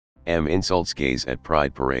Insults gays at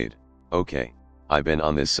Pride Parade. Okay. I've been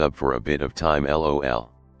on this sub for a bit of time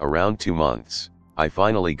lol. Around 2 months. I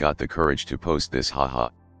finally got the courage to post this haha.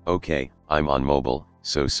 Okay, I'm on mobile,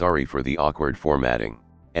 so sorry for the awkward formatting.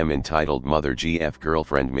 Entitled Mother GF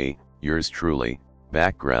Girlfriend Me, yours truly.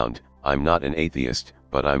 Background, I'm not an atheist,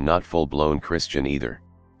 but I'm not full-blown Christian either.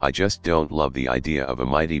 I just don't love the idea of a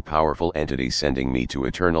mighty powerful entity sending me to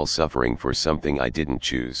eternal suffering for something I didn't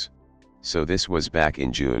choose. So this was back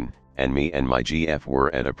in June, and me and my GF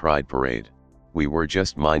were at a Pride Parade. We were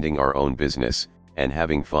just minding our own business, and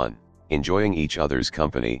having fun, enjoying each other's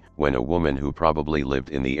company, when a woman who probably lived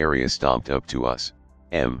in the area stomped up to us.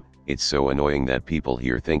 It's so annoying that people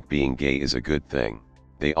here think being gay is a good thing.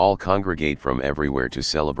 They all congregate from everywhere to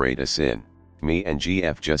celebrate a sin. Me and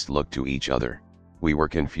GF just looked to each other. We were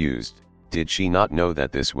confused. Did she not know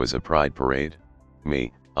that this was a Pride Parade?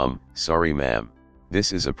 Me, sorry ma'am.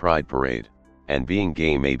 This is a Pride Parade. And being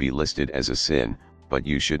gay may be listed as a sin, but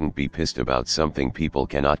you shouldn't be pissed about something people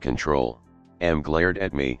cannot control. Glared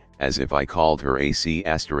at me, as if I called her a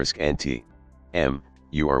C***anti.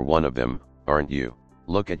 You are one of them, aren't you?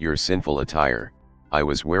 Look at your sinful attire. I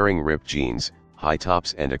was wearing ripped jeans, high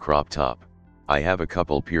tops and a crop top. I have a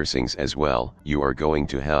couple piercings as well. You are going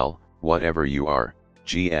to hell, whatever you are.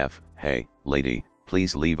 GF, hey, lady,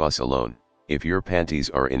 please leave us alone. If your panties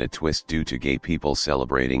are in a twist due to gay people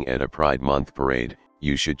celebrating at a Pride Month parade,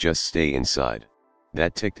 you should just stay inside.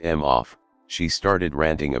 That ticked off. She started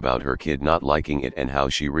ranting about her kid not liking it and how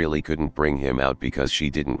she really couldn't bring him out because she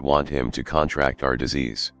didn't want him to contract our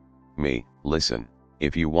disease. Me, listen,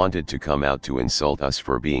 if you wanted to come out to insult us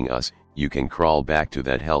for being us, you can crawl back to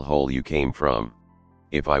that hellhole you came from.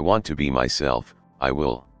 If I want to be myself, I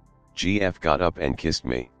will. GF got up and kissed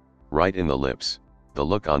me. Right in the lips. The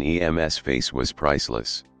look on EM's face was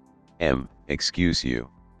priceless. Excuse you.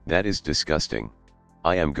 That is disgusting.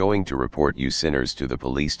 I am going to report you sinners to the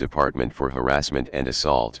police department for harassment and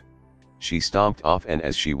assault. She stomped off, and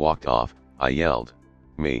as she walked off, I yelled.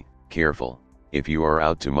 Me, careful. If you are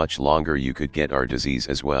out too much longer you could get our disease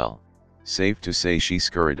as well. Safe to say she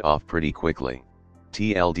scurried off pretty quickly.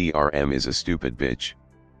 TLDRM is a stupid bitch.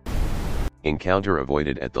 Encounter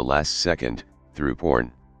avoided at the last second, through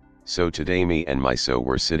porn. So today me and my so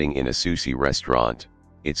were sitting in a sushi restaurant.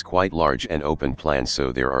 It's quite large and open plan,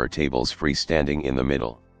 so there are tables freestanding in the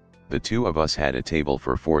middle. The two of us had a table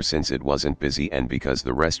for 4 since it wasn't busy, and because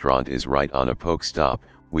the restaurant is right on a Poke Stop,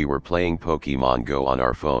 we were playing Pokemon Go on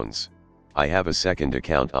our phones. I have a second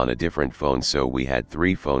account on a different phone, so we had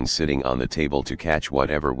 3 phones sitting on the table to catch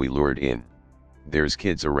whatever we lured in. There's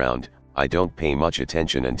kids around. I don't pay much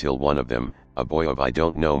attention until one of them, a boy of I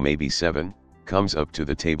don't know maybe 7, comes up to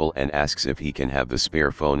the table and asks if he can have the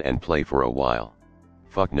spare phone and play for a while.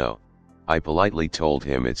 Fuck no. I politely told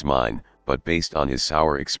him it's mine, but based on his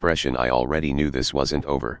sour expression I already knew this wasn't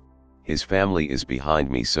over. His family is behind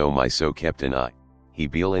me, so my so kept an eye. He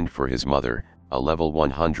beelined for his mother, a level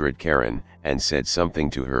 100 Karen, and said something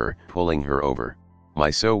to her, pulling her over. My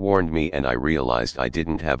so warned me and I realized I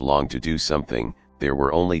didn't have long to do something. There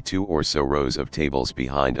were only 2 or so rows of tables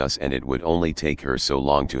behind us, and it would only take her so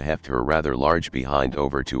long to heft her rather large behind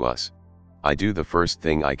over to us. I do the first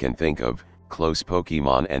thing I can think of, close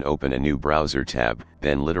Pokemon and open a new browser tab,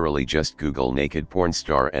 then literally just Google naked porn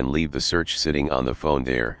star and leave the search sitting on the phone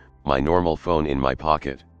there, my normal phone in my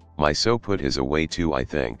pocket. My so put his away too, I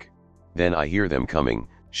think. Then I hear them coming.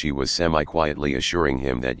 She was semi-quietly assuring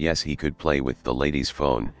him that yes, he could play with the lady's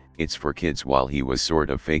phone, it's for kids, while he was sort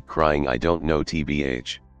of fake crying I don't know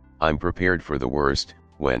tbh. I'm prepared for the worst,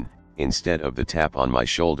 when, instead of the tap on my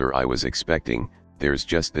shoulder I was expecting, there's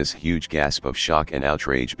just this huge gasp of shock and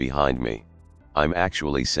outrage behind me. I'm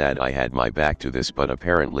actually sad I had my back to this, but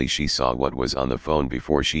apparently she saw what was on the phone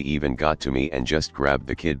before she even got to me and just grabbed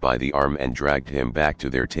the kid by the arm and dragged him back to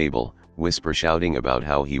their table, whisper shouting about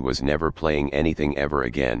how he was never playing anything ever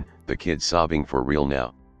again, the kid sobbing for real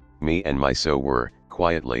now. Me and my so were,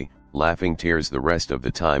 quietly, laughing tears the rest of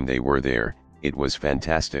the time they were there. It was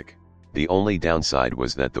fantastic. The only downside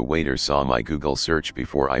was that the waiter saw my Google search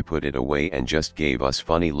before I put it away and just gave us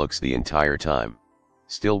funny looks the entire time.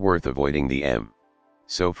 Still worth avoiding the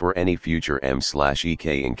So for any future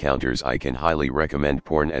M/EK encounters I can highly recommend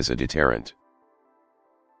porn as a deterrent.